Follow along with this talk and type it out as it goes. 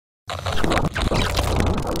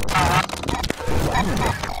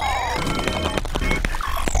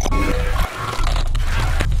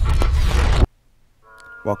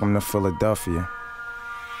Welcome to Philadelphia.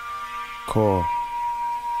 Core,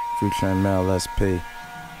 Future and Mel SP.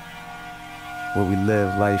 Where we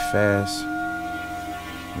live life fast,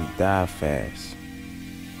 we die fast.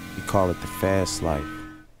 We call it the fast life.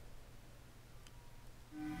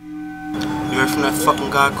 You heard from that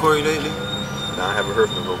fucking guy Corey lately? Nah, I haven't heard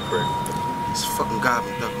from no Corey. This fucking guy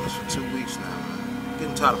been ducking us for 2 weeks now, man. I'm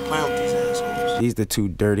getting tired of playing with these assholes. These the two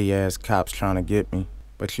dirty ass cops trying to get me.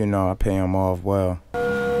 But you know I pay them off well.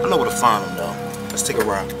 I know where to find them though. Let's take a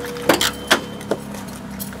ride.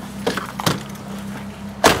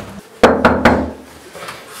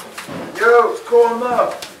 Yo, it's Corey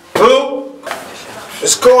Mel. Who?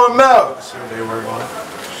 It's Corey Mel. They work on it.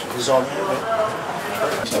 He's on here, man.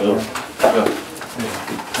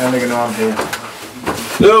 That nigga know I'm here.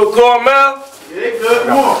 Yo, Corey Mel. Yeah, they good.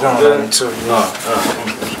 Come on. Good too.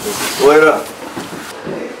 Wait up.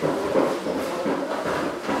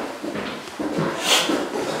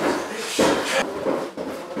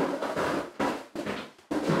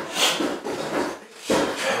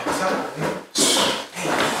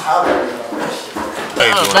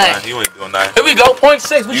 You ain't doing that. Here we go,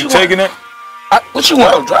 0.6. What you taking want? it? What you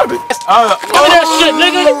want? Drop it. Give me that shit,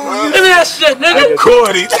 nigga. Give me that shit, nigga.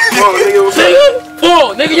 Cordy. Come on, nigga.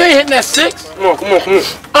 4, nigga. You ain't hitting that 6. Come on.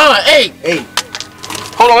 8. 8.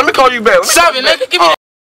 Hold on, let me call you back. 7, nigga. Give me that.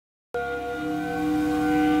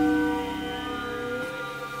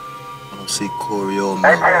 I don't see Corey or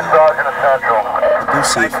Mel. I do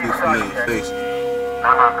see a few familiar faces.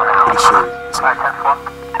 Pretty sure it's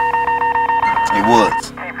Hey,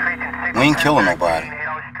 Woods. We ain't killing nobody.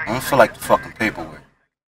 I don't feel like the fucking paperwork.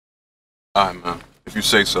 Alright, man. If you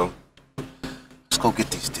say so. Let's go get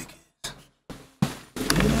these dickheads.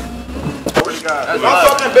 I'm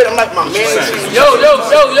fucking bit. I'm like my man. Yo.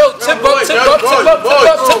 Tip up.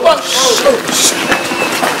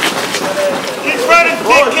 He's running,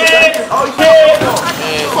 dickhead. Oh, yeah.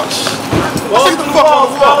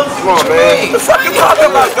 Come on, man. What the fuck you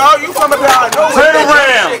talking about, dog? You from a guy. Turn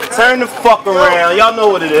around. Turn the fuck around. Y'all know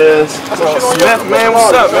what it is. Smith, man,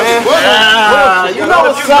 what's up, man? You know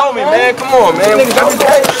what's up, me, man. Come on, man.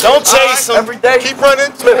 Don't chase him. Every day. Keep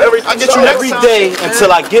running. Smith, I get you every day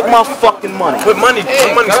until I get my fucking money. Put money,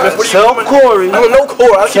 Smith. What are you Tell Corey. I don't know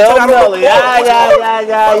Corey. Tell Melly. Yeah.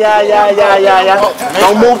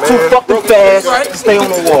 Don't move too fucking fast. Stay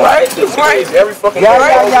on the wall. Right? Every fucking Yeah.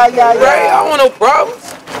 Right? I don't want no problems.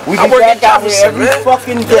 We get back out here every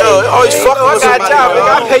fucking day. Yo, always fucking with somebody. I got a job, nigga.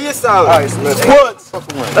 I pay your salary. All right, Smith. Woods.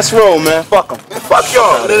 Let's roll, man. Fuck them. Fuck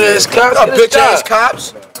y'all. This cops. Bitch ass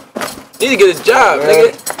cops. Need to get his job,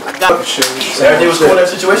 nigga. Everything was cool in that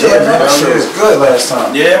situation? Yeah, man. That shit was good last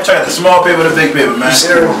time. Yeah, I'm trying the small paper to big paper, man. You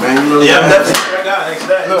serious, man? You really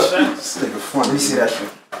Look, this nigga fun. Let me see that shit.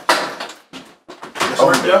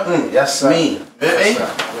 Yes, sir. Me.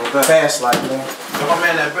 Fast life, man. Give my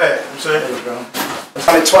man that bag. I'm saying. There you go.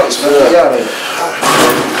 Probably twice, man. Yeah.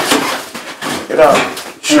 Get out.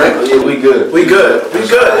 Sure. Yeah, we good. We good. You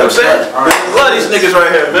know what I'm saying? Love these niggas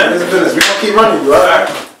right here, man. We gonna keep running, you alright?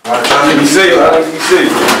 Alright, let me see.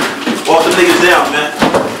 Walk the niggas down, man.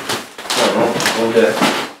 Okay.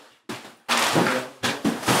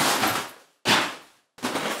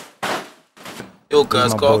 Yo,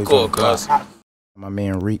 cuz, call, cuz. My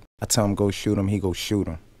man Reek, I tell him go shoot him, he go shoot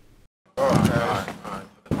him.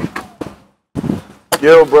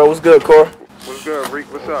 Yo, bro, what's good, Cor? What's good,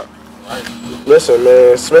 Reek? What's up? Listen,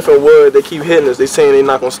 man, Smith and Wood, they keep hitting us. They saying they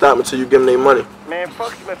not gonna stop until you give them their money. Man,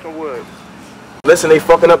 fuck Smith and Wood. Listen, they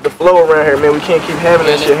fucking up the flow around here, man. We can't keep having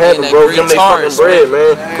that shit happen, bro. Give them their fucking bread,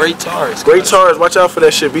 man. Great tars. Great tars. Watch out for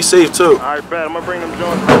that shit. Be safe, too. Alright, bet. I'm gonna bring them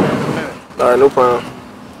joints in a minute. Alright, no problem.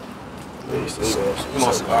 Alright,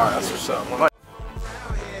 that's what's up.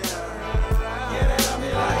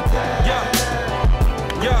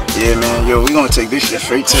 Yeah, man, yo, we gonna take this shit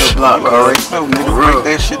straight to the block, alright? Oh, nigga, break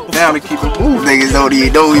that shit down and keep it moving. Niggas know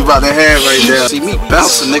we about to have right there. See me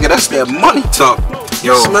bouncing, nigga, that's that money talk.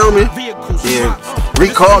 Yo, Smell me? yeah,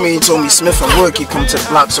 Reek called me and told me Smith and Wood keep coming to the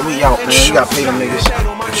block, so we out, man. We gotta pay them niggas.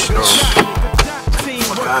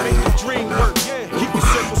 Fuck out of here.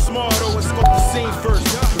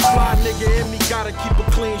 Gotta keep a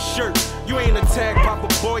clean shirt. You ain't a tag papa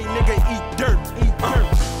boy, nigga, eat dirt.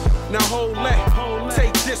 Now hold that,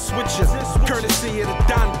 take this with you. Courtesy of the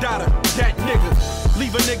Don Dada, that nigga.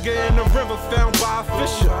 Leave a nigga in the river found by a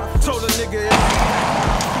fisher. Told a nigga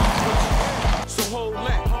so hold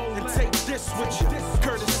that and take this with you.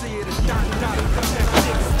 Courtesy of the Don Dada, that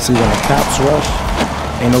nigga. See, when the cops rush,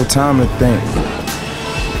 ain't no time to think.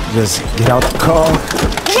 Just get out the car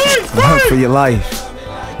and run for your life.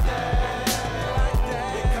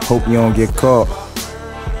 Hope you don't get caught.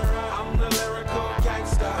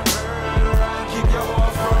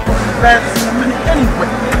 fastest in a minute anyway.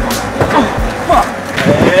 Fuck.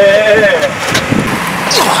 Yeah.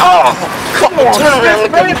 Oh, come on, turn around,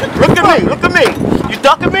 look at me, look at me. You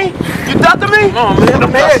ducking me? You ducking me? No, man,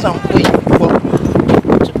 I'm got here. something for you.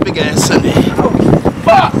 Put your big ass in there.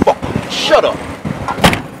 Fuck! Shut up.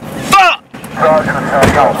 Fuck!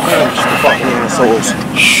 Fucking assholes.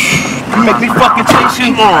 You make me fucking chase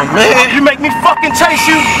you? Come on, man. You make me fucking chase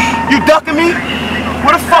you? You ducking me?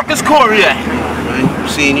 Where the fuck is Corey at? Man, you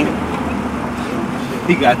seen him?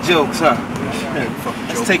 He got jokes, huh?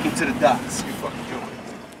 Let's take him to the docks.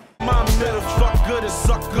 Mom better fuck good and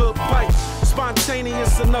suck good bites.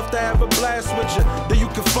 Spontaneous enough to have a blast with you. Then you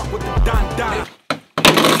can fuck with the Don Don.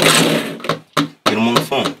 Get him on the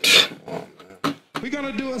phone. We're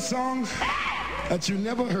gonna do a song that you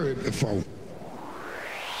never heard before.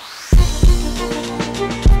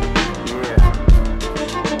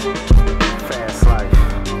 Fast life.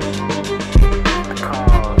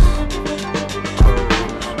 Cars. Clothes.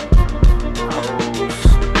 Hoes.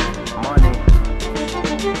 Money.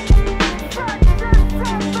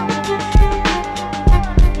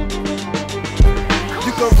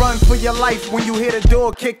 You can run for your life when you hear the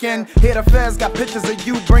door kicking. Hear the feds got pictures of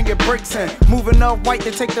you bringing bricks in. Moving up white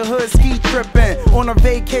to take the hood ski tripping. On a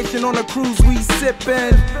vacation on a cruise we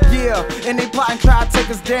sipping. Yeah, and they plotting try to take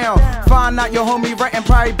us down. Find out your homie right and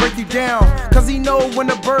probably break you down. Cause he know when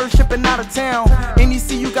the bird's shipping out of town. And he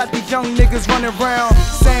see you got these young niggas running around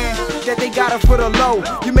saying that they got it for the low.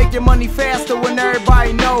 You make your money faster when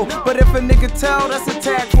everybody know. But if a nigga tell, that's a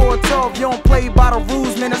tag for a 12. You don't play by the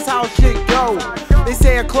rules, man, that's how shit go. They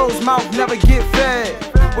say a closed mouth never get fed.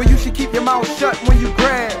 Well, you should keep your mouth shut when you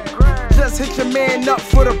grab. Just hit your man up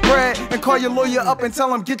for the bread and call your lawyer up and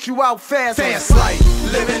tell him get you out fast. Fast life,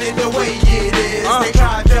 living it the way it is. They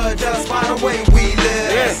try to judge us by the way we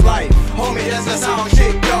live. Fast life, homie, that's just how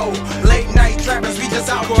shit go. Late night trappers, we just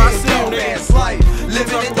out get dope. Fast life,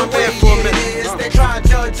 living it the way it is. They try to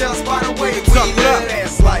judge us by the way we live.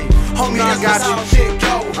 Fast life, homie, that's just how shit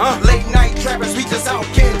go. Late night trappers, we just out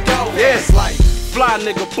get dope. Fast life. Fly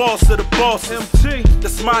nigga, boss of the boss. MT.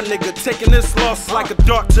 That's my nigga, taking this loss like a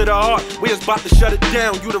dart to the heart. We is about to shut it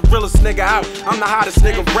down. You the realest nigga out. I'm the hottest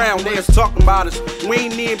nigga around. They is talking about us. We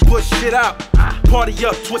ain't even push shit out. Party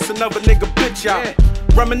up, twist another nigga bitch out.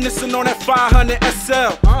 Reminiscing on that 500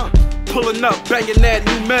 SL. Pulling up, banging that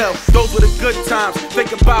new mail. Those were the good times.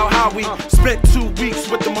 Think about how we spent 2 weeks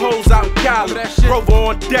with them hoes out in Cali. Rover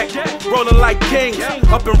on deck, rolling like kings.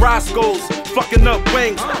 Up in Roscoe's, fucking up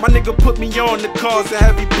wings. My nigga put me on the cars and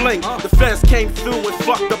heavy bling. The feds came through and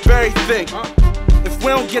fucked up everything. If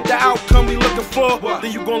we don't get the outcome we looking for,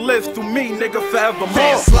 then you gon' live through me, nigga, forevermore.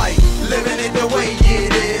 Fast life, living it the way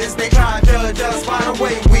it is. They try to judge us by the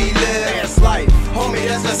way we live. Fast life, homie,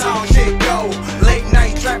 that's just how shit go. Late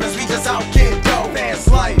night trappers, we just out get dope.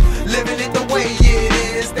 Fast life, living it the way it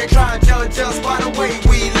is. They try to judge us by the way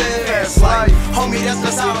we live. Fast life, homie, that's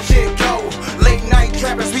just how shit go. Late night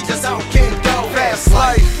trappers, we just out get dope. Fast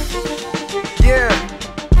life, yeah.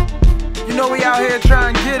 You know we out here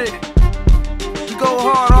trying to get it. Go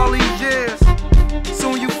hard all these years.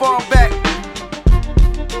 Soon you fall back.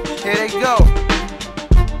 Here they go.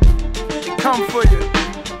 They come for you.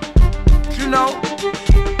 But you know,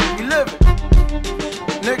 we live it.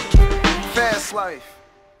 Nigga, fast life.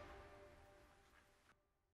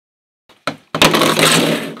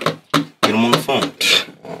 Get him on the phone.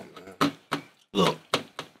 Look,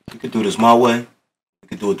 you can do this my way. You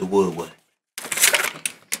can do it the Wood way.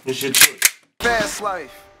 It's your choice. Fast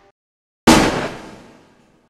life.